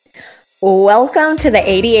Welcome to the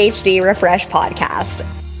ADHD Refresh podcast.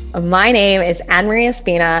 My name is Anne-Marie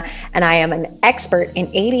Espina, and I am an expert in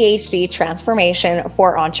ADHD transformation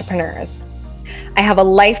for entrepreneurs. I have a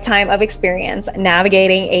lifetime of experience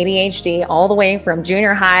navigating ADHD all the way from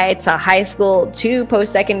junior high to high school to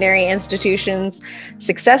post-secondary institutions,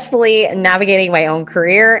 successfully navigating my own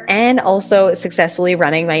career and also successfully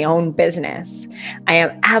running my own business. I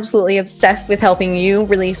am absolutely obsessed with helping you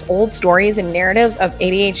release old stories and narratives of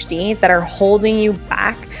ADHD that are holding you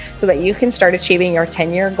back so that you can start achieving your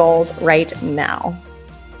 10-year goals right now.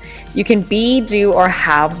 You can be, do, or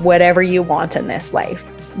have whatever you want in this life.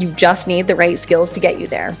 You just need the right skills to get you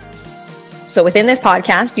there. So within this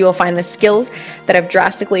podcast, you will find the skills that have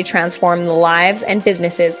drastically transformed the lives and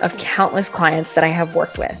businesses of countless clients that I have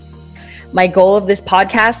worked with. My goal of this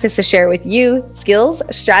podcast is to share with you skills,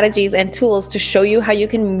 strategies, and tools to show you how you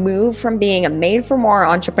can move from being a made-for-more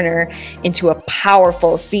entrepreneur into a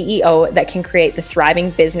powerful CEO that can create the thriving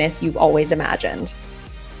business you've always imagined.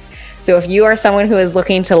 So if you are someone who is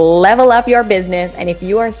looking to level up your business, and if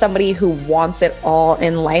you are somebody who wants it all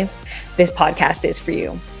in life, this podcast is for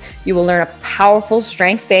you. You will learn a powerful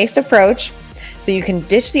strengths-based approach so you can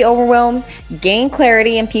ditch the overwhelm, gain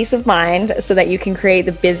clarity and peace of mind so that you can create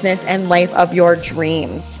the business and life of your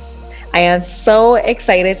dreams. I am so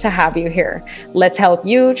excited to have you here. Let's help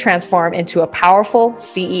you transform into a powerful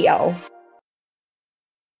CEO.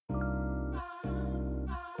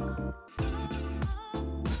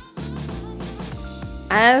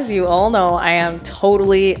 As you all know, I am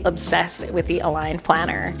totally obsessed with the Aligned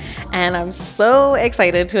Planner, and I'm so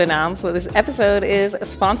excited to announce that this episode is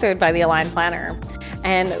sponsored by the Aligned Planner.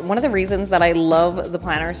 And one of the reasons that I love the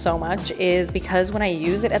planner so much is because when I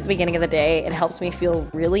use it at the beginning of the day, it helps me feel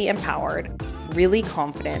really empowered, really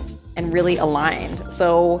confident, and really aligned.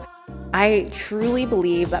 So I truly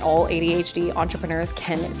believe that all ADHD entrepreneurs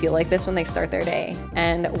can feel like this when they start their day.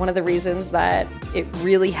 And one of the reasons that it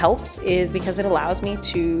really helps is because it allows me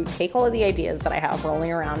to take all of the ideas that I have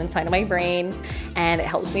rolling around inside of my brain, and it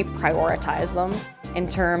helps me prioritize them in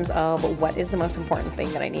terms of what is the most important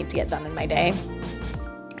thing that I need to get done in my day.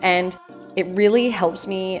 And it really helps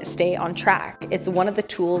me stay on track. It's one of the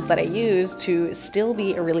tools that I use to still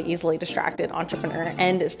be a really easily distracted entrepreneur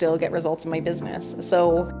and still get results in my business.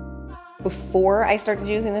 So before I started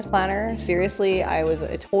using this planner, seriously, I was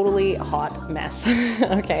a totally hot mess,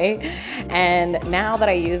 okay? And now that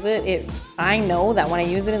I use it, I know that when I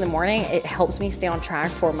use it in the morning, it helps me stay on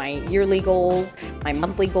track for my yearly goals, my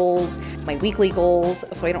monthly goals, my weekly goals,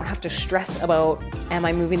 so I don't have to stress about, am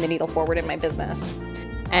I moving the needle forward in my business?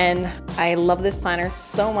 And I love this planner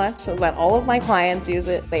so much that all of my clients use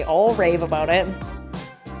it. They all rave about it.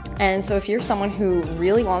 And so if you're someone who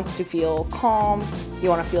really wants to feel calm, you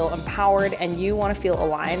want to feel empowered, and you want to feel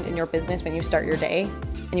aligned in your business when you start your day,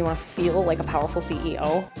 and you want to feel like a powerful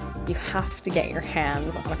CEO, you have to get your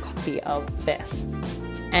hands on a copy of this.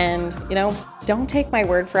 And, don't take my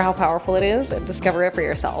word for how powerful it is, discover it for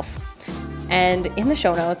yourself. And in the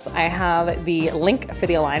show notes, I have the link for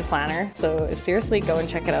the Aligned Planner. So seriously, go and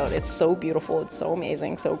check it out. It's so beautiful. It's so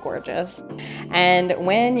amazing, so gorgeous. And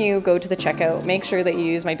when you go to the checkout, make sure that you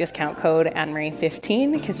use my discount code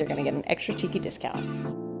ANNEMARIE15 because you're going to get an extra cheeky discount.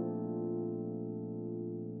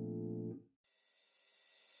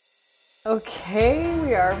 Okay,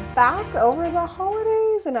 we are back over the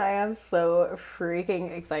holidays, and I am so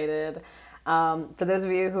freaking excited. For those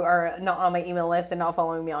of you who are not on my email list and not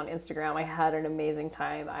following me on Instagram, I had an amazing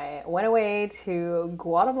time. I went away to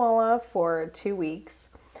Guatemala for 2 weeks.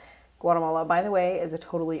 Guatemala, by the way, is a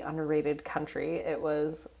totally underrated country. It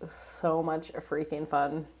was so much freaking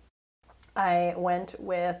fun. I went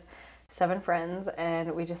with 7 friends,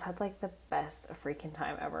 and we just had like the best freaking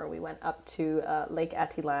time ever. We went up to Lake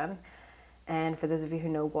Atitlán, and for those of you who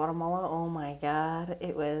know Guatemala, oh my god,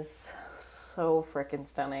 it was so freaking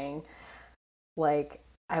stunning. Like,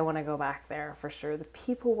 I want to go back there for sure. The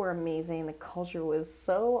people were amazing. The culture was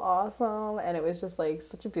so awesome. And it was just like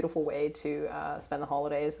such a beautiful way to spend the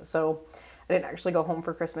holidays. So I didn't actually go home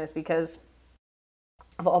for Christmas because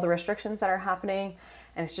of all the restrictions that are happening.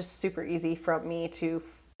 And it's just super easy for me to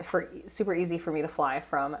fly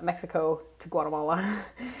from Mexico to Guatemala.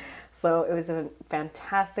 So it was a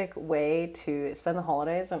fantastic way to spend the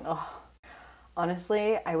holidays. And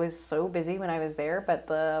honestly, I was so busy when I was there, but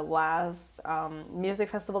the last music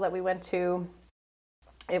festival that we went to,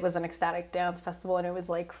 it was an ecstatic dance festival, and it was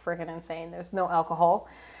like freaking insane. There's no alcohol,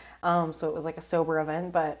 so it was like a sober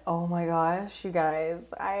event, but oh my gosh, you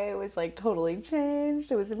guys, I was like totally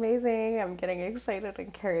changed. It was amazing. I'm getting excited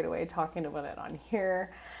and carried away talking about it on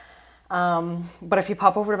here. But if you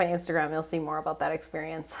pop over to my Instagram, you'll see more about that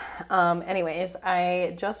experience. Anyways,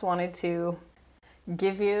 I just wanted to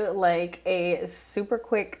give you like a super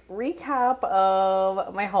quick recap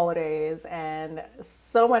of my holidays, and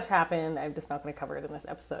so much happened. I'm just not going to cover it in this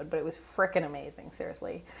episode, but it was freaking amazing,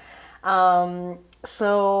 seriously.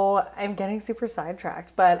 So I'm getting super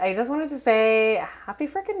sidetracked, but I just wanted to say happy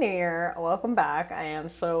freaking New Year. Welcome back. I am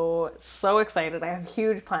so excited. I have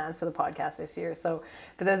huge plans for the podcast this year. So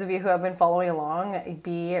for those of you who have been following along,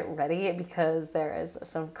 be ready because there is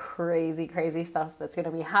some crazy stuff that's going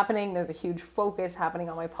to be happening. There's a huge focus happening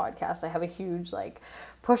on my podcast. I have a huge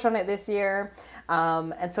push on it this year.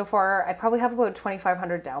 And so far I probably have about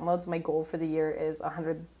 2,500 downloads. My goal for the year is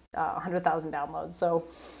 100,000 downloads. So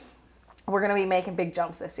we're going to be making big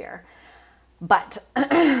jumps this year. But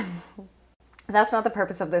that's not the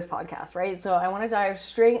purpose of this podcast, right? So I want to dive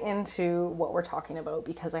straight into what we're talking about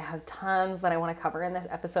because I have tons that I want to cover in this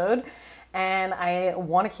episode and I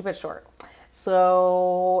want to keep it short.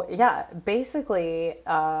 So yeah, basically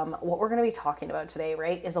what we're going to be talking about today,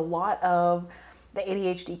 right, is a lot of the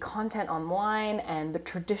ADHD content online, and the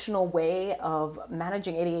traditional way of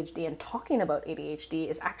managing ADHD and talking about ADHD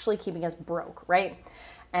is actually keeping us broke, right?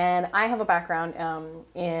 And I have a background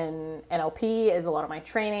in NLP is a lot of my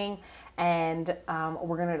training, and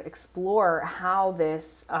we're going to explore how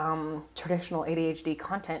this traditional ADHD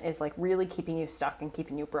content is really keeping you stuck and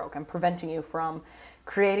keeping you broke and preventing you from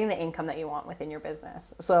creating the income that you want within your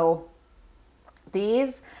business. So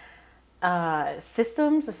these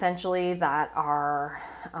systems essentially that are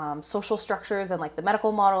social structures and the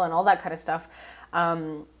medical model and all that kind of stuff,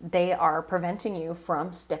 they are preventing you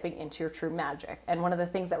from stepping into your true magic. And one of the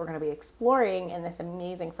things that we're going to be exploring in this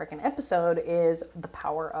amazing freaking episode is the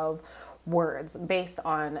power of words based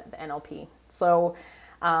on the NLP. So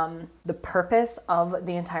the purpose of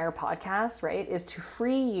the entire podcast, right, is to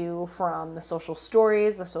free you from the social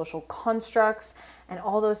stories, the social constructs, and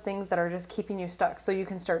all those things that are just keeping you stuck, so you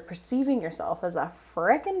can start perceiving yourself as a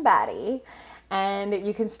frickin' baddie, and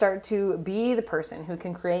you can start to be the person who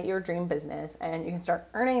can create your dream business, and you can start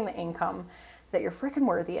earning the income that you're frickin'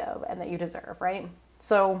 worthy of and that you deserve, right?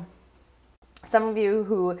 So some of you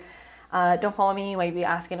who don't follow me might be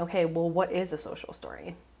asking, okay, well, what is a social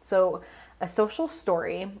story? So a social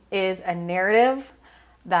story is a narrative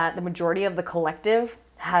that the majority of the collective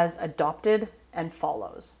has adopted and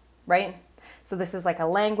follows, right? So this is like a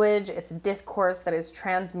language, it's a discourse that is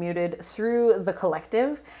transmuted through the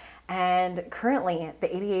collective. And currently, the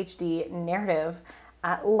ADHD narrative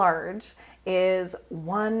at large is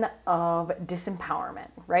one of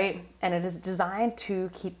disempowerment, right? And it is designed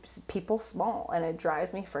to keep people small. And it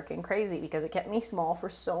drives me freaking crazy because it kept me small for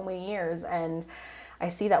so many years. And I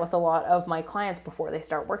see that with a lot of my clients before they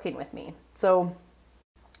start working with me. So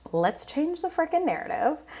let's change the freaking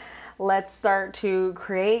narrative. Let's start to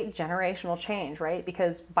create generational change, right?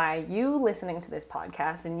 Because by you listening to this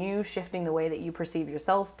podcast and you shifting the way that you perceive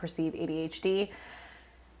yourself, perceive ADHD,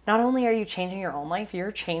 not only are you changing your own life,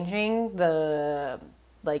 you're changing the,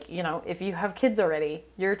 if you have kids already,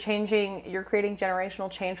 you're creating generational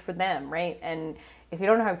change for them, right? And if you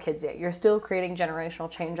don't have kids yet, you're still creating generational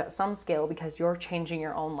change at some scale because you're changing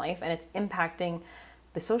your own life and it's impacting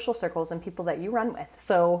the social circles and people that you run with.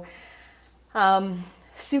 So,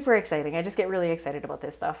 super exciting. I just get really excited about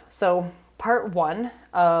this stuff. So part 1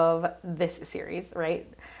 of this series, right?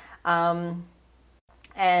 And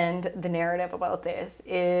the narrative about this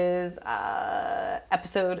is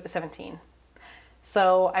episode 17.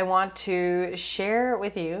 So I want to share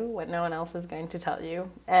with you what no one else is going to tell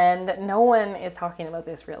you. And no one is talking about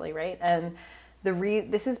this really, right? And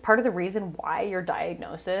this is part of the reason why your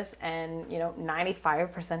diagnosis and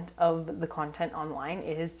 95% of the content online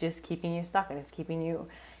is just keeping you stuck, and it's keeping you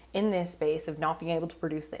in this space of not being able to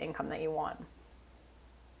produce the income that you want.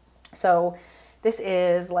 So this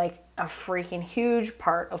is a freaking huge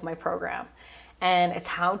part of my program, and it's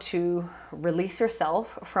how to release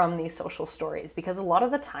yourself from these social stories, because a lot of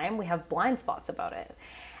the time we have blind spots about it.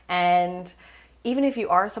 And even if you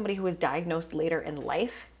are somebody who is diagnosed later in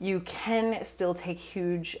life, you can still take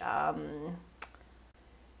huge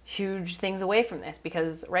things away from this,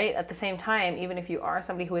 because right at the same time, even if you are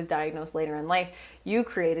somebody who is diagnosed later in life, you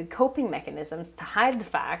created coping mechanisms to hide the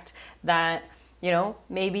fact that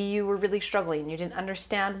maybe you were really struggling, you didn't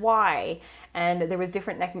understand why, and there was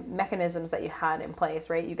different mechanisms that you had in place,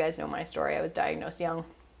 right? You guys know my story. I was diagnosed young.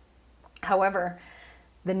 However,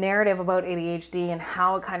 the narrative about ADHD and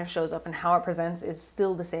how it kind of shows up and how it presents is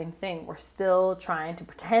still the same thing. We're still trying to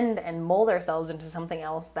pretend and mold ourselves into something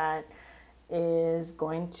else that is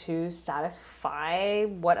going to satisfy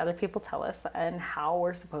what other people tell us and how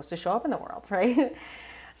we're supposed to show up in the world, right?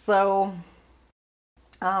 So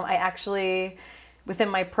I actually, within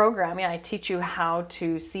my program, I teach you how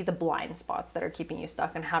to see the blind spots that are keeping you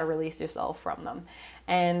stuck and how to release yourself from them.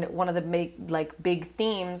 And one of the big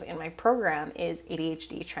themes in my program is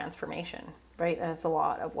ADHD transformation, right? And it's a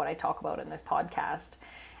lot of what I talk about in this podcast.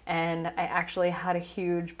 And I actually had a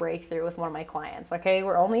huge breakthrough with one of my clients. Okay,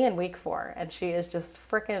 we're only in week 4, and she is just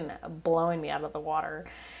freaking blowing me out of the water.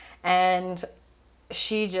 And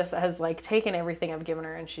she just has like taken everything I've given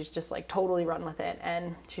her and she's just like totally run with it.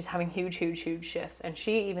 And she's having huge shifts. And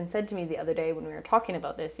she even said to me the other day when we were talking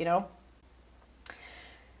about this,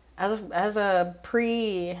 as a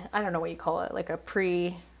I don't know what you call it, like a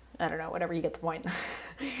I don't know, whatever, you get the point.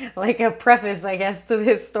 Like a preface, I guess, to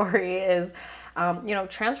this story is,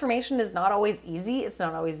 transformation is not always easy. It's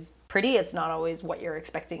not always pretty. It's not always what you're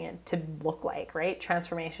expecting it to look like, right?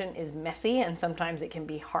 Transformation is messy and sometimes it can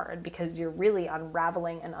be hard because you're really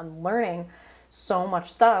unraveling and unlearning so much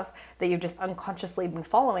stuff that you've just unconsciously been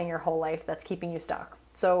following your whole life that's keeping you stuck.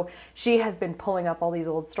 So she has been pulling up all these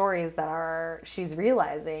old stories that she's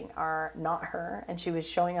realizing are not her, and she was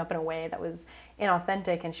showing up in a way that was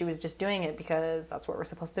inauthentic, and she was just doing it because that's what we're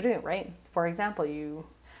supposed to do, right? For example, you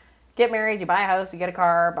get married, you buy a house, you get a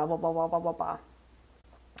car, blah, blah, blah, blah, blah, blah, blah.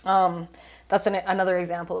 That's another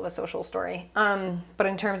example of a social story. But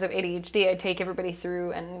in terms of ADHD, I take everybody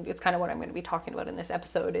through, and it's kind of what I'm going to be talking about in this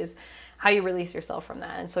episode, is how you release yourself from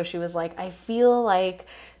that. And so she was like, I feel like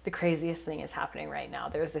the craziest thing is happening right now.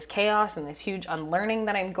 There's this chaos and this huge unlearning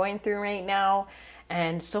that I'm going through right now,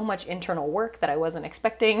 and so much internal work that I wasn't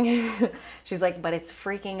expecting. She's like, but it's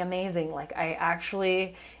freaking amazing. Like, I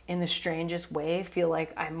actually, in the strangest way, feel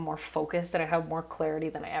like I'm more focused and I have more clarity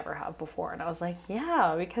than I ever have before. And I was like,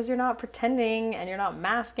 yeah, because you're not pretending and you're not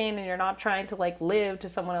masking and you're not trying to like live to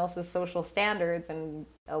someone else's social standards and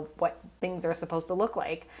of what things are supposed to look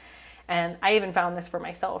like. And I even found this for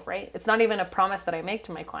myself, right? It's not even a promise that I make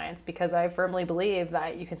to my clients, because I firmly believe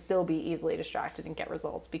that you can still be easily distracted and get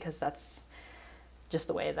results, because that's just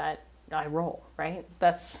the way that I roll, right?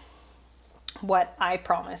 That's what I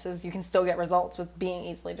promise, is you can still get results with being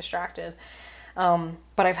easily distracted.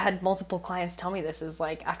 But I've had multiple clients tell me this, is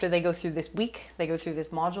like, after they go through this week, they go through this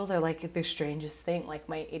module, they're like, the strangest thing, like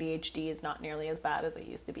my ADHD is not nearly as bad as it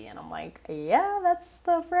used to be. And I'm like, yeah, that's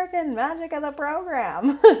the freaking magic of the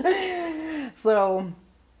program. So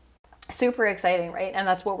super exciting, right? And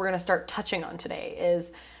that's what we're going to start touching on today,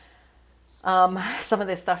 is some of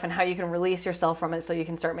this stuff and how you can release yourself from it so you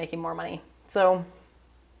can start making more money. So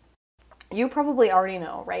you probably already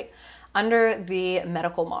know, right? Under the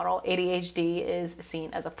medical model, ADHD is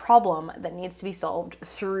seen as a problem that needs to be solved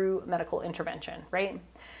through medical intervention, right?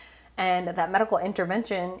 And that medical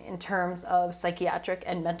intervention, in terms of psychiatric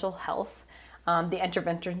and mental health, the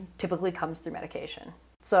intervention typically comes through medication.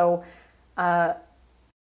 So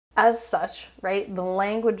as such, right, the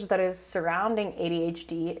language that is surrounding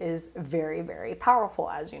ADHD is very, very powerful,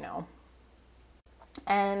 as you know.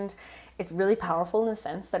 And it's really powerful in the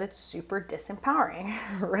sense that it's super disempowering,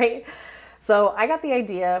 right? So I got the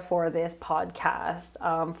idea for this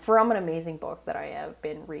podcast from an amazing book that I have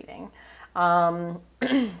been reading.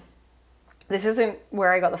 This isn't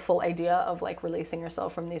where I got the full idea of like releasing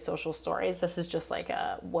yourself from these social stories. This is just like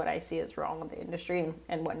what I see is wrong with the industry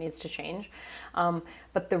and what needs to change.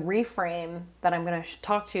 But the reframe that I'm going to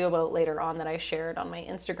talk to you about later on, that I shared on my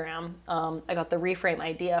Instagram, I got the reframe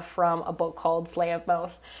idea from a book called Slay of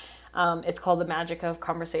Mouth. It's called The Magic of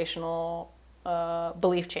Conversational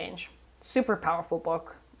Belief Change. Super powerful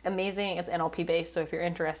book. Amazing. It's NLP based. So if you're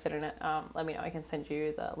interested in it, let me know. I can send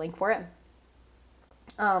you the link for it.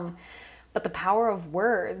 But the power of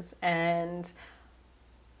words and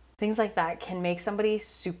things like that can make somebody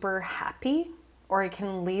super happy, or it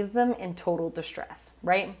can leave them in total distress,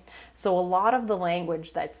 right? So a lot of the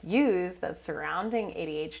language that's used that's surrounding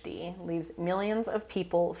ADHD leaves millions of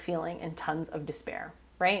people feeling in tons of despair,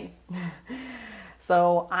 right?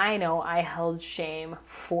 So I know I held shame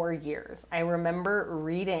for years. I remember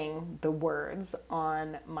reading the words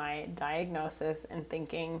on my diagnosis and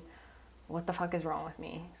thinking, what the fuck is wrong with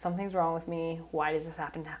me? Something's wrong with me. Why does this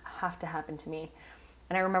have to happen to me?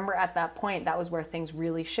 And I remember at that point, that was where things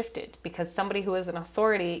really shifted, because somebody who was an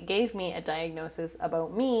authority gave me a diagnosis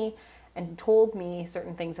about me and told me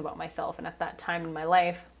certain things about myself. And at that time in my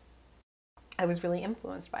life, I was really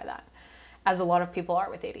influenced by that, as a lot of people are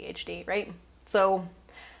with ADHD, right? So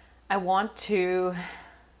I want to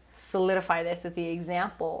solidify this with the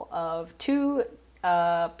example of two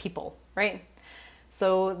people, right?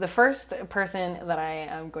 So the first person that I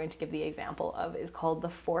am going to give the example of is called the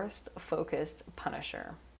forced focused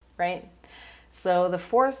punisher, right? So the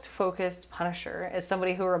forced focused punisher is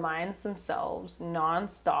somebody who reminds themselves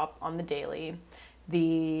nonstop on the daily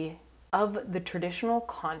of the traditional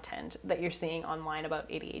content that you're seeing online about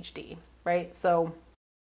ADHD, right? So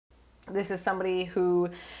this is somebody who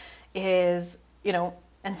is,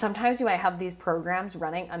 and sometimes you might have these programs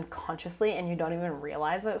running unconsciously and you don't even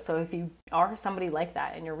realize it. So if you are somebody like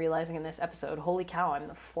that and you're realizing in this episode, holy cow, I'm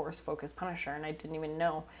the force focused punisher and I didn't even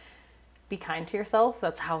know. Be kind to yourself.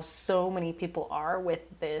 That's how so many people are with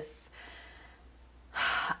this,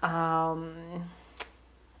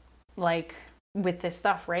 with this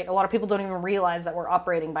stuff, right? A lot of people don't even realize that we're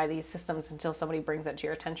operating by these systems until somebody brings it to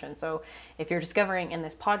your attention. So if you're discovering in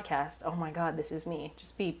this podcast, oh my God, this is me,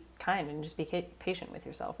 just be kind and just be patient with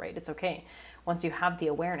yourself, right? It's okay. Once you have the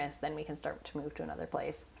awareness, then we can start to move to another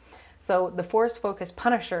place. So the force focused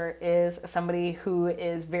punisher is somebody who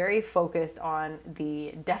is very focused on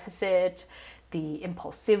the deficit, the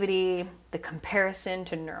impulsivity, the comparison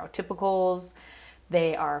to neurotypicals.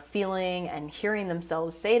 They are feeling and hearing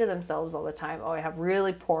themselves say to themselves all the time, oh, I have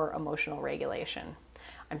really poor emotional regulation.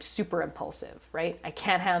 I'm super impulsive, right? I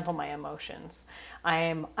can't handle my emotions. I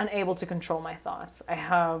am unable to control my thoughts. I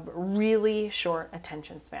have really short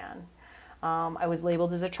attention span. I was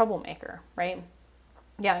labeled as a troublemaker, right?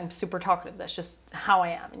 Yeah, I'm super talkative. That's just how I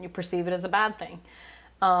am. And you perceive it as a bad thing.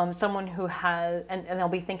 Someone who has, and they'll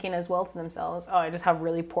be thinking as well to themselves, oh, I just have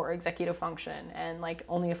really poor executive function. And like,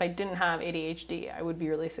 only if I didn't have ADHD, I would be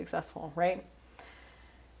really successful, right?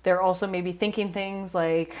 They're also maybe thinking things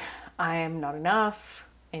like, I am not enough.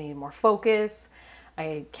 I need more focus.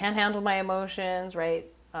 I can't handle my emotions, right?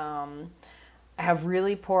 I have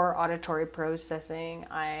really poor auditory processing.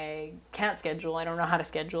 I can't schedule. I don't know how to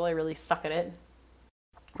schedule. I really suck at it,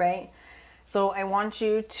 right? So I want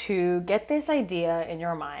you to get this idea in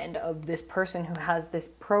your mind of this person who has this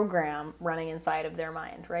program running inside of their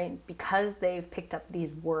mind, right? Because they've picked up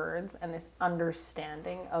these words and this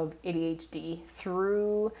understanding of ADHD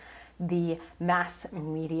through the mass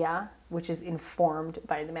media, which is informed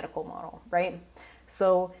by the medical model, right?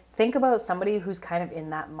 So think about somebody who's kind of in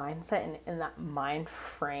that mindset and in that mind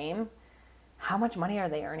frame. How much money are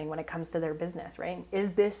they earning when it comes to their business, right?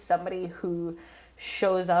 Is this somebody who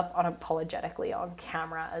shows up unapologetically on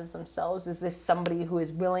camera as themselves? Is this somebody who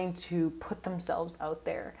is willing to put themselves out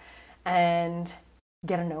there and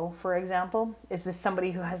get a no, for example? Is this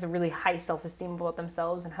somebody who has a really high self-esteem about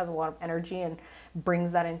themselves and has a lot of energy and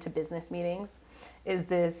brings that into business meetings? Is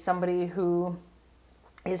this somebody who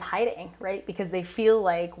is hiding, right? Because they feel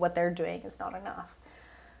like what they're doing is not enough.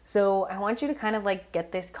 So I want you to kind of like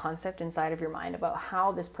get this concept inside of your mind about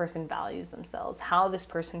how this person values themselves, how this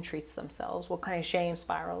person treats themselves, what kind of shame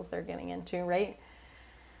spirals they're getting into, right?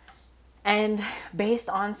 And based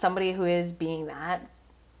on somebody who is being that,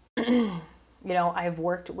 I've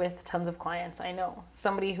worked with tons of clients. I know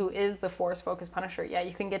somebody who is the force focused punisher. Yeah,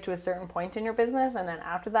 you can get to a certain point in your business, and then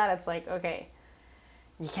after that, it's like, okay,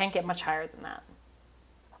 you can't get much higher than that.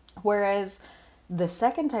 Whereas the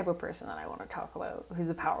second type of person that I want to talk about, who's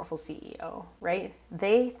a powerful CEO, right?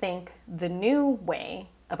 They think the new way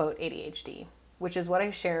about ADHD, which is what I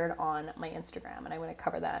shared on my Instagram, and I'm going to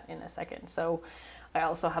cover that in a second. So I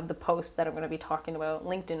also have the post that I'm going to be talking about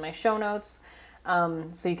linked in my show notes,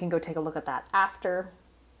 so you can go take a look at that after.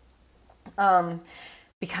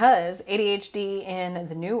 Because ADHD in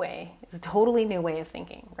the new way is a totally new way of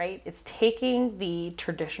thinking, right? It's taking the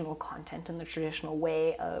traditional content and the traditional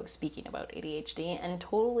way of speaking about ADHD and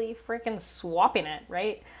totally freaking swapping it,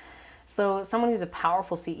 right? So someone who's a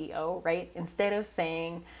powerful CEO, right? Instead of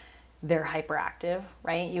saying they're hyperactive,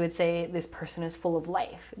 right? You would say this person is full of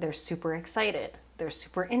life. They're super excited. They're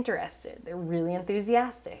super interested. They're really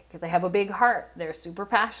enthusiastic. They have a big heart. They're super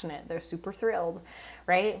passionate. They're super thrilled,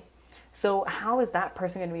 right? So how is that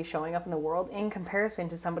person going to be showing up in the world in comparison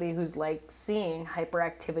to somebody who's like seeing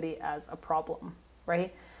hyperactivity as a problem,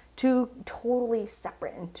 right? Two totally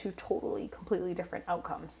separate and two totally completely different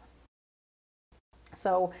outcomes.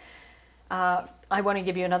 So I want to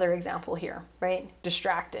give you another example here, right?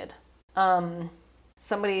 Distracted.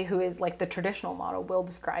 Somebody who is like the traditional model will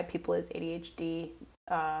describe people as ADHD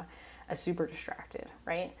as super distracted,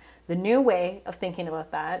 right? The new way of thinking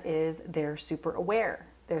about that is they're super aware.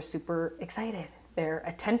 They're super excited. They're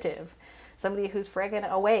attentive. Somebody who's friggin'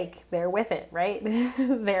 awake, they're with it, right?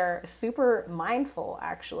 They're super mindful,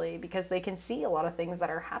 actually, because they can see a lot of things that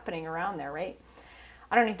are happening around there, right?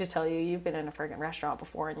 I don't need to tell you, you've been in a friggin' restaurant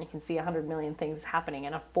before and you can see 100 million things happening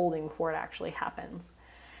and unfolding before it actually happens.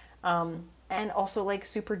 And also, like,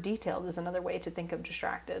 super detailed is another way to think of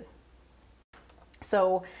distracted.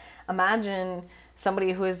 So imagine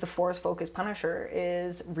Somebody who is the force focus punisher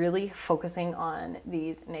is really focusing on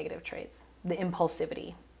these negative traits, the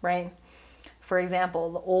impulsivity, right? For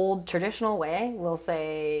example, the old traditional way will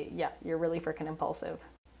say, yeah, you're really freaking impulsive.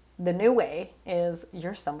 The new way is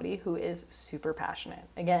you're somebody who is super passionate.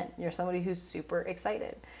 Again, you're somebody who's super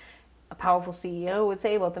excited. A powerful CEO would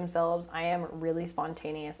say about themselves, I am really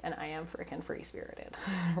spontaneous and I am freaking free-spirited,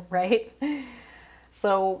 right?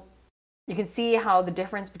 So you can see how the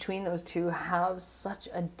difference between those two have such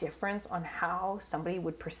a difference on how somebody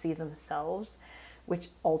would perceive themselves, which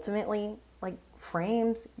ultimately like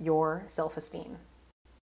frames your self-esteem.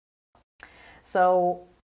 So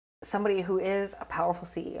somebody who is a powerful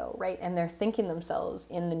CEO, right? And they're thinking themselves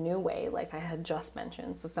in the new way, like I had just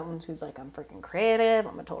mentioned. So someone who's like, I'm freaking creative,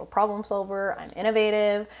 I'm a total problem solver, I'm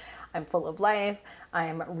innovative, I'm full of life,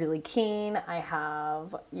 I'm really keen, I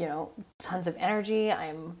have, tons of energy,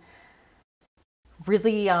 I'm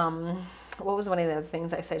really, what was one of the other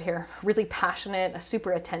things I said here? Really passionate,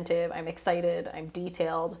 super attentive, I'm excited, I'm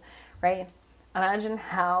detailed, right? Imagine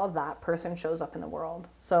how that person shows up in the world.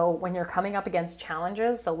 So when you're coming up against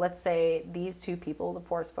challenges, so let's say these two people, the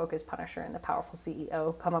force focus punisher and the powerful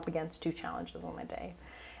CEO, come up against two challenges on a day.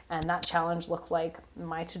 And that challenge looks like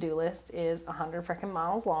my to-do list is 100 freaking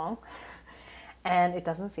miles long and it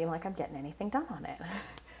doesn't seem like I'm getting anything done on it.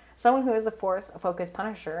 Someone who is the force focus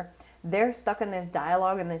punisher, they're stuck in this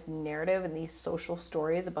dialogue and this narrative and these social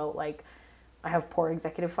stories about like, I have poor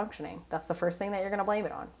executive functioning. That's the first thing that you're going to blame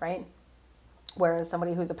it on, right? Whereas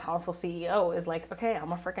somebody who's a powerful CEO is like, okay,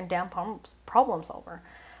 I'm a freaking damn problem solver.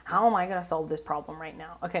 How am I going to solve this problem right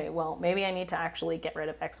now? Okay, well, maybe I need to actually get rid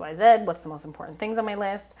of XYZ. What's the most important things on my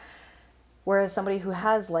list? Whereas somebody who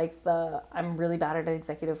has like I'm really bad at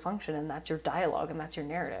executive function, and that's your dialogue and that's your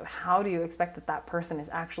narrative. How do you expect that that person is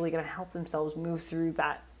actually going to help themselves move through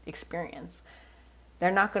that experience? They're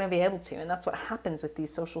not going to be able to. And that's what happens with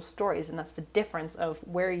these social stories. And that's the difference of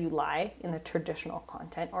where you lie in the traditional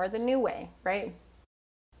content or the new way, right?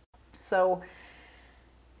 So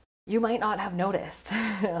you might not have noticed,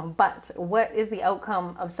 but what is the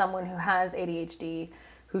outcome of someone who has ADHD,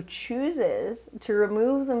 who chooses to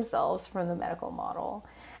remove themselves from the medical model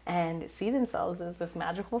and see themselves as this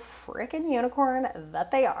magical freaking unicorn that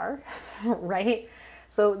they are, right?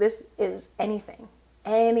 So this is anything.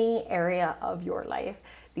 Any area of your life,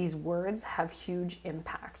 these words have huge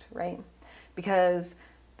impact, right? Because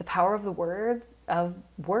the power of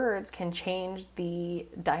words can change the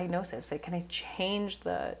diagnosis. It can change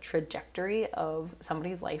the trajectory of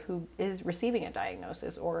somebody's life who is receiving a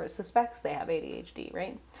diagnosis or suspects they have ADHD,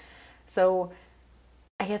 right? So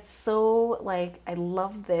I get so like, I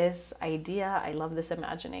love this idea. I love this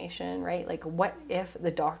imagination, right? Like, what if the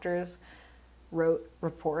doctors wrote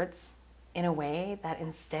reports in a way that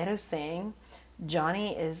instead of saying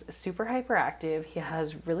Johnny is super hyperactive, he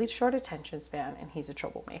has really short attention span, and he's a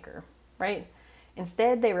troublemaker, right?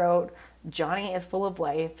 Instead, they wrote Johnny is full of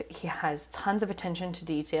life, he has tons of attention to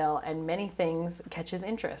detail, and many things catch his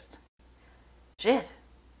interest. Shit,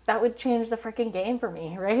 that would change the freaking game for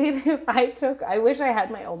me, right? If I wish I had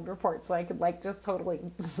my old reports so I could like just totally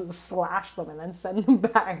slash them and then send them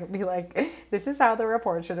back and be like, this is how the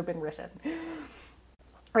report should have been written.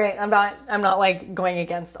 Right, I'm not like going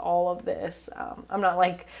against all of this. I'm not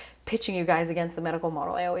like pitching you guys against the medical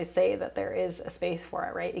model. I always say that there is a space for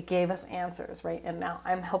it, right? It gave us answers, right? And now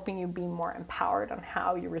I'm helping you be more empowered on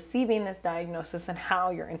how you're receiving this diagnosis and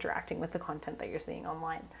how you're interacting with the content that you're seeing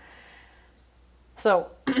online.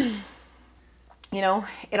 So,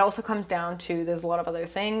 it also comes down to, there's a lot of other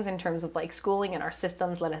things in terms of like schooling, and our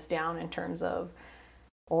systems let us down in terms of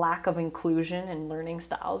lack of inclusion and learning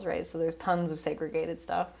styles, right? So there's tons of segregated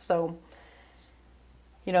stuff. So,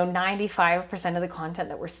 95% of the content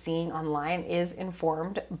that we're seeing online is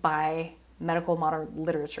informed by medical modern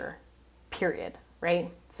literature, period, right?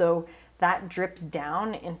 So that drips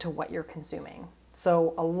down into what you're consuming.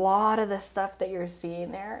 So a lot of the stuff that you're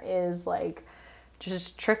seeing there is like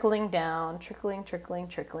just trickling down, trickling,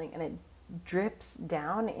 and it drips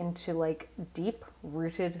down into like deep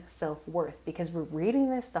rooted self-worth, because we're reading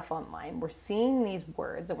this stuff online, we're seeing these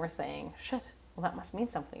words, and we're saying, shit, well, that must mean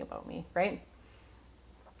something about me, right?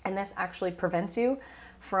 And this actually prevents you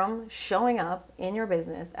from showing up in your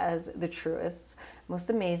business as the truest, most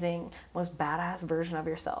amazing, most badass version of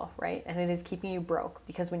yourself, right? And it is keeping you broke,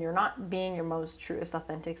 because when you're not being your most truest,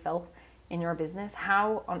 authentic self in your business,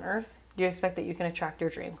 how on earth do you expect that you can attract your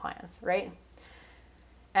dream clients, right?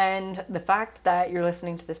 And the fact that you're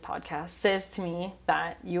listening to this podcast says to me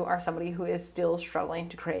that you are somebody who is still struggling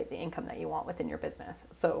to create the income that you want within your business.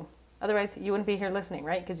 So otherwise you wouldn't be here listening,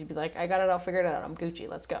 right? Because you'd be like, I got it all figured out, I'm Gucci,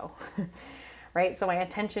 let's go. Right? So my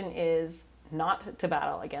intention is not to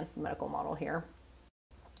battle against the medical model here.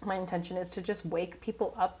 My intention is to just wake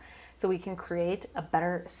people up so we can create a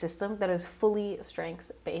better system that is fully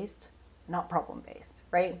strengths-based, not problem-based,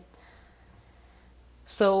 right?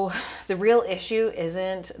 So the real issue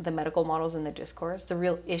isn't the medical models in the discourse. The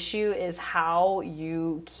real issue is how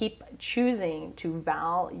you keep choosing to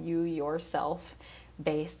value yourself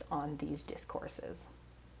based on these discourses,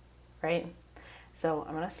 right? So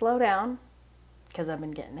I'm going to slow down because I've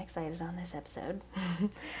been getting excited on this episode.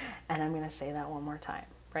 And I'm going to say that one more time,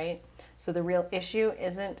 right? So the real issue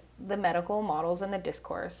isn't the medical models in the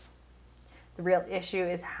discourse. The real issue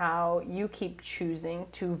is how you keep choosing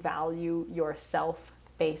to value yourself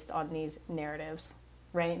based on these narratives,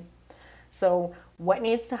 right? So what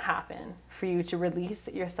needs to happen for you to release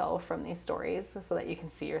yourself from these stories so that you can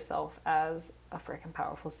see yourself as a freaking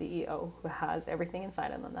powerful CEO who has everything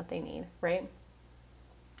inside of them that they need, right?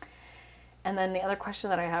 And then the other question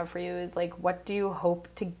that I have for you is like, what do you hope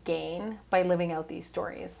to gain by living out these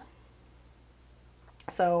stories?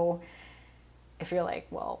 So if you're like,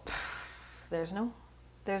 well, there's no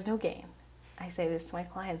gain. I say this to my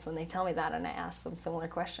clients when they tell me that and I ask them similar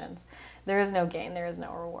questions. There is no gain, there is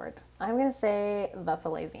no reward. I'm going to say that's a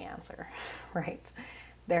lazy answer, right?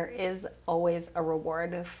 There is always a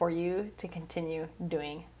reward for you to continue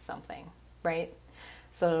doing something, right?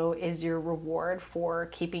 So is your reward for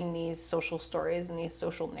keeping these social stories and these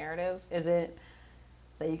social narratives, is it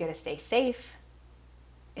that you get to stay safe?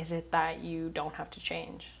 Is it that you don't have to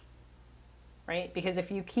change, right? Because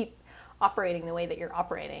if you keep operating the way that you're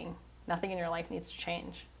operating, nothing in your life needs to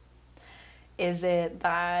change. Is it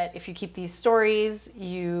that if you keep these stories,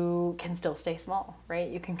 you can still stay small, right?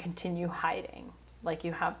 You can continue hiding like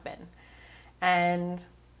you have been. And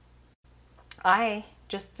I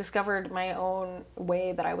just discovered my own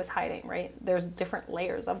way that I was hiding, right? There's different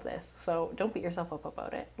layers of this. So don't beat yourself up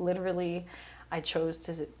about it. Literally, I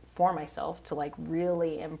chose for myself to like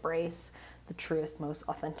really embrace the truest, most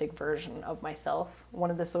authentic version of myself.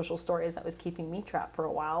 One of the social stories that was keeping me trapped for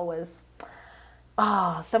a while was,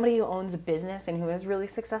 somebody who owns a business and who is really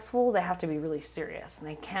successful, they have to be really serious and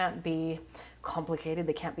they can't be complicated,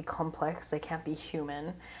 they can't be complex, they can't be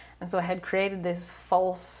human. And so I had created this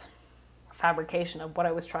false fabrication of what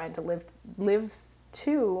I was trying to live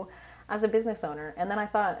to as a business owner. And then I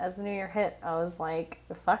thought, as the new year hit, I was like,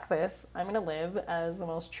 fuck this. I'm going to live as the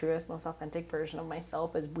most truest, most authentic version of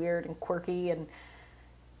myself, as weird and quirky and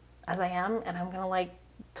as I am. And I'm going to like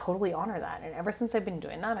totally honor that. And ever since I've been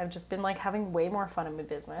doing that, I've just been like having way more fun in my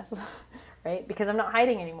business, right? Because I'm not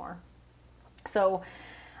hiding anymore. So,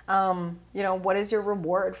 what is your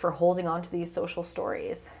reward for holding on to these social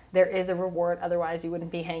stories? There is a reward, otherwise you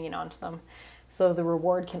wouldn't be hanging on to them. So the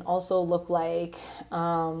reward can also look like,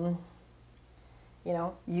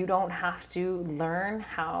 you don't have to learn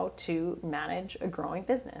how to manage a growing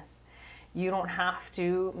business. You don't have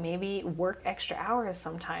to maybe work extra hours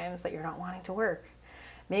sometimes that you're not wanting to work.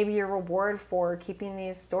 Maybe your reward for keeping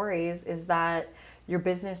these stories is that your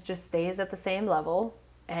business just stays at the same level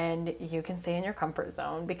and you can stay in your comfort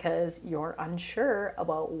zone because you're unsure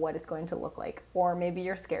about what it's going to look like. Or maybe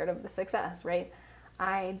you're scared of the success, right?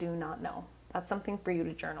 I do not know. That's something for you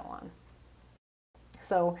to journal on.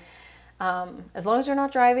 So as long as you're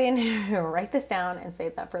not driving, write this down and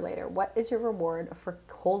save that for later. What is your reward for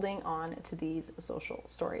holding on to these social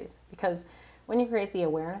stories? Because when you create the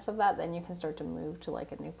awareness of that, then you can start to move to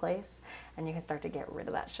like a new place and you can start to get rid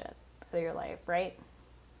of that shit out of your life, right?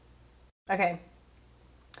 Okay.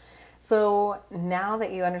 So now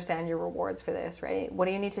that you understand your rewards for this, right? What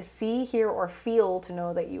do you need to see, hear, or feel to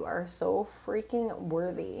know that you are so freaking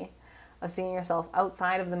worthy of seeing yourself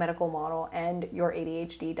outside of the medical model and your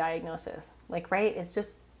ADHD diagnosis? Like, right?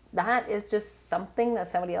 That is just something that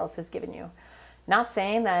somebody else has given you. Not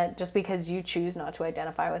saying that just because you choose not to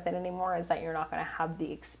identify with it anymore is that you're not going to have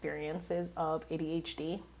the experiences of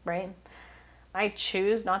ADHD, right? I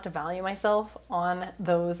choose not to value myself on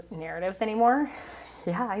those narratives anymore.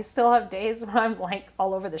 Yeah, I still have days when I'm like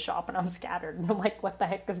all over the shop and I'm scattered and I'm like, what the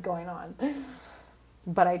heck is going on?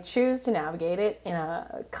 But I choose to navigate it in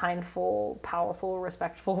a kindful, powerful,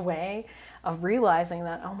 respectful way of realizing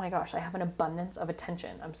that, oh my gosh, I have an abundance of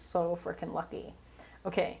attention. I'm so freaking lucky.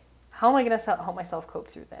 Okay, how am I going to help myself cope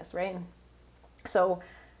through this, right? So,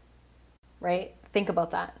 right, think about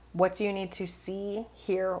that. What do you need to see,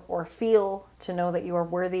 hear, or feel to know that you are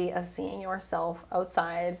worthy of seeing yourself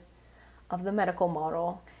outside of the medical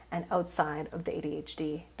model and outside of the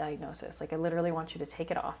ADHD diagnosis? Like, I literally want you to take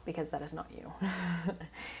it off because that is not you.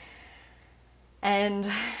 And,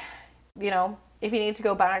 if you need to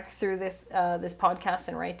go back through this podcast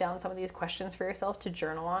and write down some of these questions for yourself to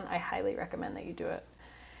journal on, I highly recommend that you do it.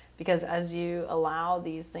 because as you allow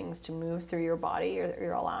these things to move through your body,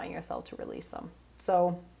 you're allowing yourself to release them.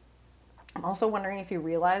 So I'm also wondering if you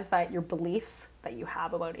realize that your beliefs that you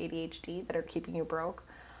have about ADHD that are keeping you broke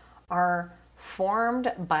are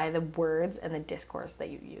formed by the words and the discourse that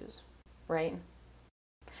you use, right?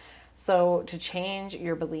 So to change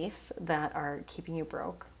your beliefs that are keeping you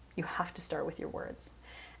broke, you have to start with your words.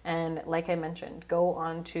 And like I mentioned, go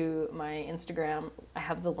on to my Instagram. I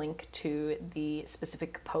have the link to the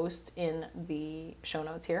specific post in the show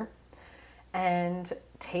notes here. And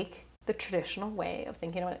take the traditional way of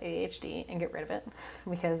thinking about ADHD and get rid of it,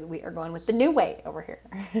 because we are going with the new way over here.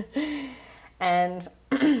 And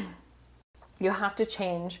you have to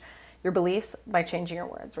change your beliefs by changing your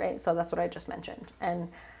words, right? So that's what I just mentioned. And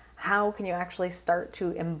how can you actually start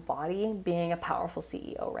to embody being a powerful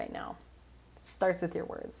CEO right now? It starts with your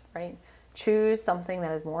words, right? Choose something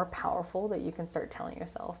that is more powerful that you can start telling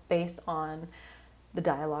yourself based on the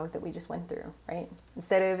dialogue that we just went through, right?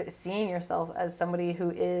 Instead of seeing yourself as somebody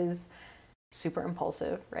who is super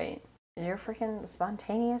impulsive, right? You're freaking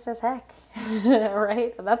spontaneous as heck,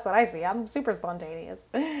 right? That's what I see. I'm super spontaneous,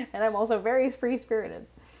 and I'm also very free-spirited.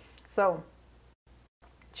 So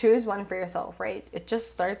choose one for yourself, right? It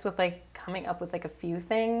just starts with like coming up with like a few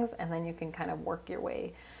things, and then you can kind of work your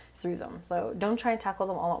way through them. So don't try and tackle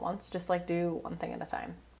them all at once. Just like do one thing at a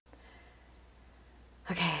time.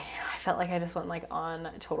 Okay, I felt like I just went like on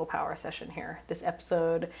a total power session here. This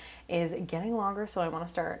episode is getting longer, so I want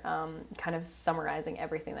to start kind of summarizing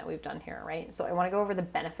everything that we've done here, right? So I want to go over the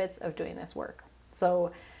benefits of doing this work.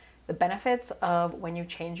 So the benefits of when you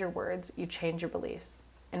change your words, you change your beliefs.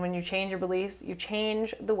 And when you change your beliefs, you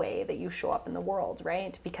change the way that you show up in the world,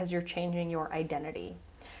 right? Because you're changing your identity.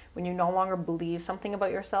 When you no longer believe something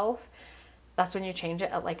about yourself, that's when you change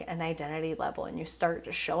it at like an identity level, and you start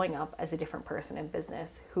showing up as a different person in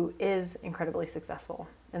business who is incredibly successful.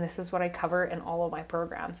 And this is what I cover in all of my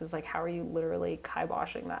programs, is like, how are you literally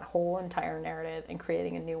kiboshing that whole entire narrative and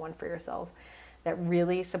creating a new one for yourself that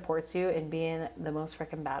really supports you in being the most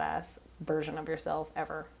freaking badass version of yourself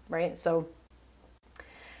ever, right? So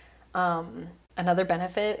another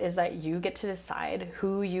benefit is that you get to decide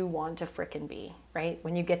who you want to frickin' be, right?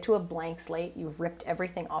 When you get to a blank slate, you've ripped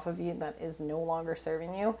everything off of you that is no longer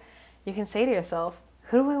serving you, you can say to yourself,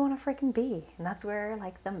 who do I want to frickin' be? And that's where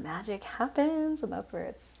like the magic happens, and that's where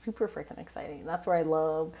it's super frickin' exciting. That's where I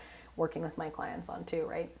love working with my clients on too,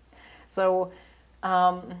 right? So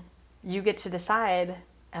you get to decide,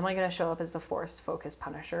 am I going to show up as the force, focus,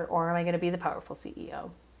 punisher, or am I going to be the powerful CEO?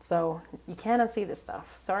 So you can't unsee this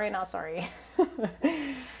stuff. Sorry, not sorry.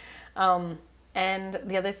 And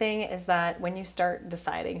the other thing is that when you start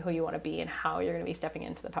deciding who you want to be and how you're going to be stepping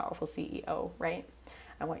into the powerful CEO, right?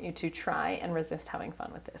 I want you to try and resist having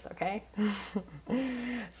fun with this, okay?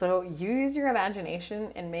 So use your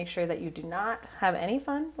imagination and make sure that you do not have any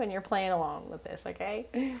fun when you're playing along with this, okay?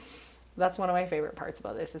 That's one of my favorite parts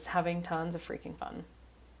about this, is having tons of freaking fun.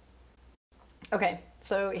 Okay,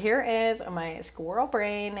 so here is my squirrel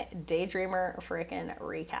brain daydreamer freaking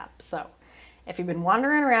recap. So if you've been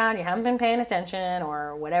wandering around, you haven't been paying attention,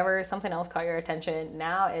 or whatever, something else caught your attention,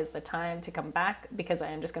 now is the time to come back, because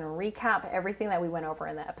I am just going to recap everything that we went over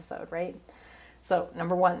in the episode, right? So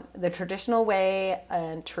number one, the traditional way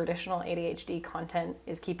and traditional ADHD content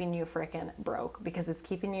is keeping you freaking broke, because it's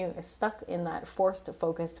keeping you stuck in that forced,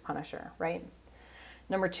 focused punisher, right?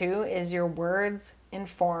 Number two is your words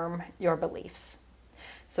inform your beliefs.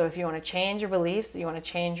 So if you want to change your beliefs, you want to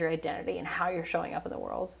change your identity and how you're showing up in the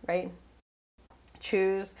world, right?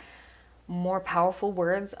 Choose more powerful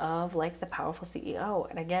words of like the powerful CEO.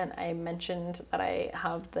 And again, I mentioned that I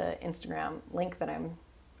have the Instagram link that I'm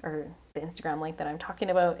talking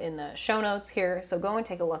about in the show notes here. So go and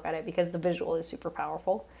take a look at it, because the visual is super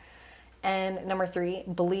powerful. And number three,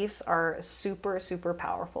 beliefs are super, super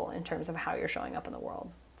powerful in terms of how you're showing up in the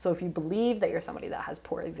world. So if you believe that you're somebody that has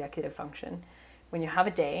poor executive function, when you have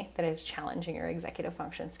a day that is challenging your executive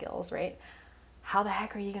function skills, right? How the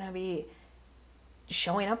heck are you going to be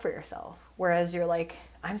showing up for yourself? Whereas you're like,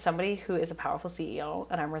 I'm somebody who is a powerful CEO,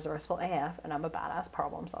 and I'm resourceful AF, and I'm a badass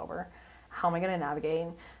problem solver. How am I going to navigate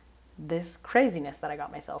this craziness that I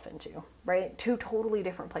got myself into, right? Two totally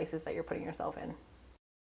different places that you're putting yourself in.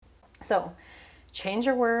 So change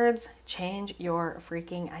your words, change your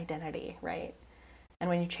freaking identity, right? And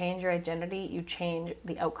when you change your identity, you change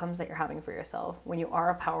the outcomes that you're having for yourself. When you are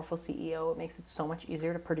a powerful CEO, it makes it so much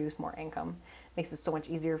easier to produce more income. It makes it so much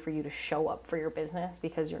easier for you to show up for your business,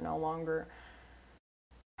 because you're no longer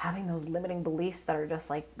having those limiting beliefs that are just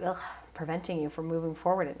like, preventing you from moving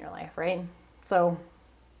forward in your life, right? So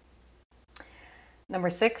number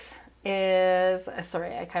six is,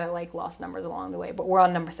 sorry, I kind of like lost numbers along the way, but we're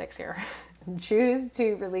on number 6 here. Choose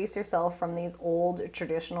to release yourself from these old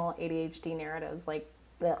traditional ADHD narratives. Like,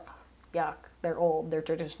 ugh, yuck, they're old, they're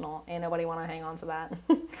traditional. Ain't nobody want to hang on to that.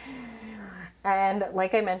 And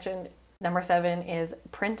like I mentioned, number 7 is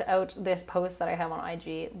print out this post that I have on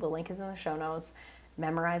IG. The link is in the show notes.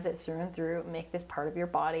 Memorize it through and through. Make this part of your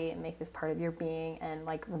body and make this part of your being, and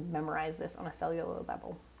like memorize this on a cellular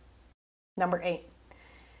level. Number 8.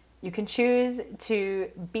 You can choose to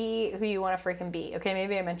be who you want to freaking be. Okay,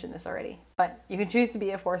 maybe I mentioned this already, but you can choose to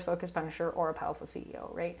be a force-focused Punisher or a powerful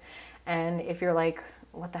CEO, right? And if you're like,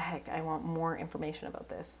 what the heck, I want more information about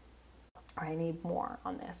this, or I need more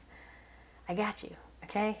on this, I got you,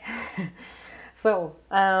 okay? So,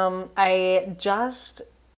 I just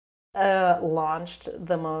launched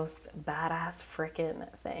the most badass freaking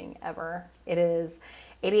thing ever. It is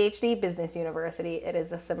ADHD Business University. It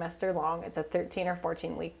is a semester long. It's a 13 or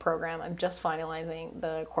 14 week program. I'm just finalizing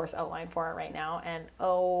the course outline for it right now. And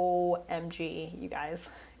OMG, you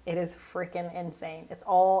guys, it is freaking insane. It's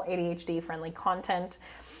all ADHD friendly content.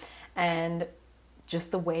 And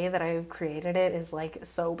just the way that I've created it is like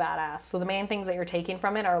so badass. So the main things that you're taking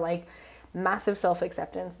from it are like massive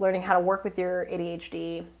self-acceptance, learning how to work with your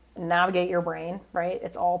ADHD, navigate your brain, right?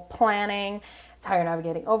 It's all planning. It's how you're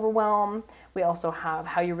navigating overwhelm. We also have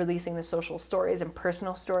how you're releasing the social stories and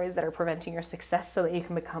personal stories that are preventing your success so that you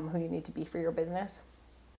can become who you need to be for your business,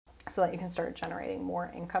 so that you can start generating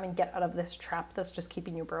more income and get out of this trap that's just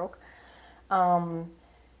keeping you broke.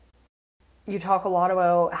 You talk a lot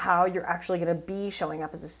about how you're actually going to be showing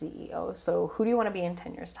up as a CEO. So who do you want to be in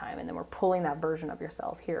 10 years time? And then we're pulling that version of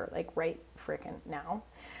yourself here, like right freaking now.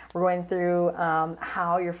 We're going through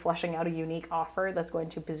how you're fleshing out a unique offer that's going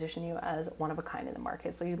to position you as one of a kind in the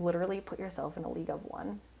market. So you literally put yourself in a league of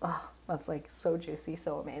one. Oh, that's like so juicy,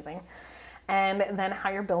 so amazing. And then how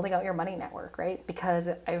you're building out your money network, right? Because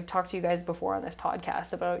I've talked to you guys before on this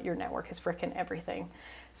podcast about your network is freaking everything.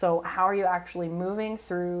 So how are you actually moving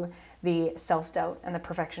through the self-doubt and the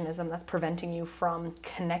perfectionism that's preventing you from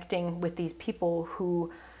connecting with these people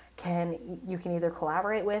who you can either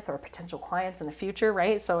collaborate with or potential clients in the future,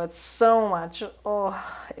 right? So it's so much,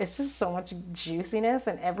 it's just so much juiciness,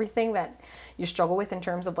 and everything that you struggle with in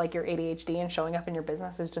terms of like your ADHD and showing up in your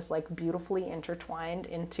business is just like beautifully intertwined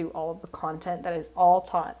into all of the content that is all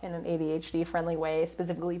taught in an ADHD friendly way,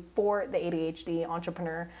 specifically for the ADHD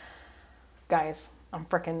entrepreneur. Guys, I'm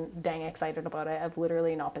freaking dang excited about it. I've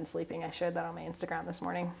literally not been sleeping. I shared that on my Instagram this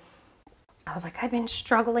morning. I was like, I've been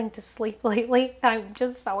struggling to sleep lately. I'm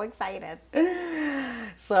just so excited.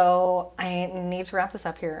 So I need to wrap this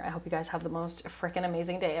up here. I hope you guys have the most freaking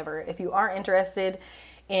amazing day ever. If you are interested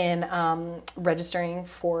in registering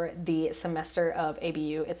for the semester of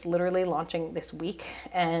ABU, it's literally launching this week.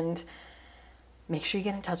 And make sure you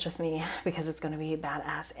get in touch with me because it's going to be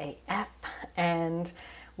badass AF. And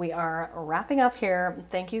we are wrapping up here.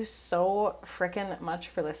 Thank you so freaking much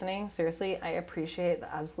for listening. Seriously, I appreciate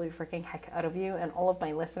the absolute freaking heck out of you and all of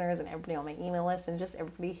my listeners and everybody on my email list and just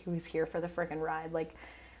everybody who's here for the freaking ride. Like,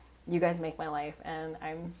 you guys make my life, and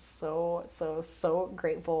I'm so, so, so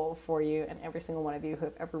grateful for you and every single one of you who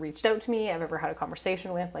have ever reached out to me, I've ever had a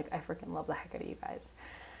conversation with. Like, I freaking love the heck out of you guys.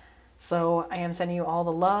 So I am sending you all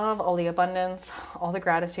the love, all the abundance, all the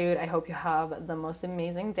gratitude. I hope you have the most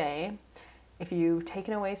amazing day. If you've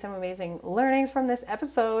taken away some amazing learnings from this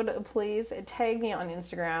episode, please tag me on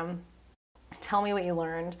Instagram. Tell me what you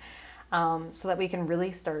learned, so that we can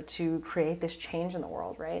really start to create this change in the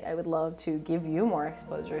world, right? I would love to give you more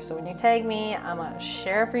exposure. So when you tag me, I'm going to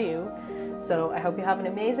share for you. So I hope you have an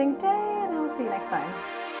amazing day, and I will see you next time.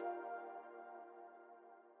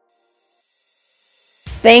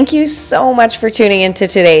 Thank you so much for tuning into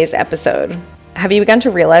today's episode. Have you begun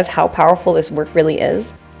to realize how powerful this work really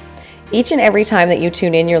is? Each and every time that you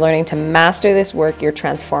tune in, you're learning to master this work. You're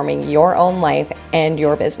transforming your own life and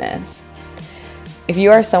your business. If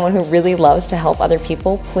you are someone who really loves to help other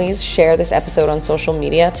people, please share this episode on social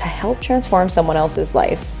media to help transform someone else's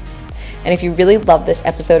life. And if you really love this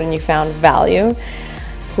episode and you found value,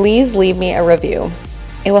 please leave me a review.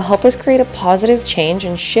 It will help us create a positive change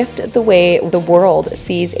and shift the way the world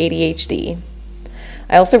sees ADHD.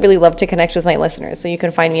 I also really love to connect with my listeners, so you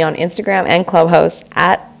can find me on Instagram and Clubhouse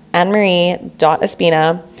at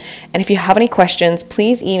annemarie.espina. And if you have any questions,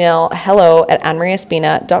 please email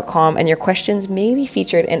hello@annemarieespina.com, and your questions may be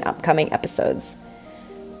featured in upcoming episodes.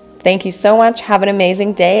 Thank you so much. Have an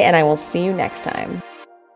amazing day, and I will see you next time.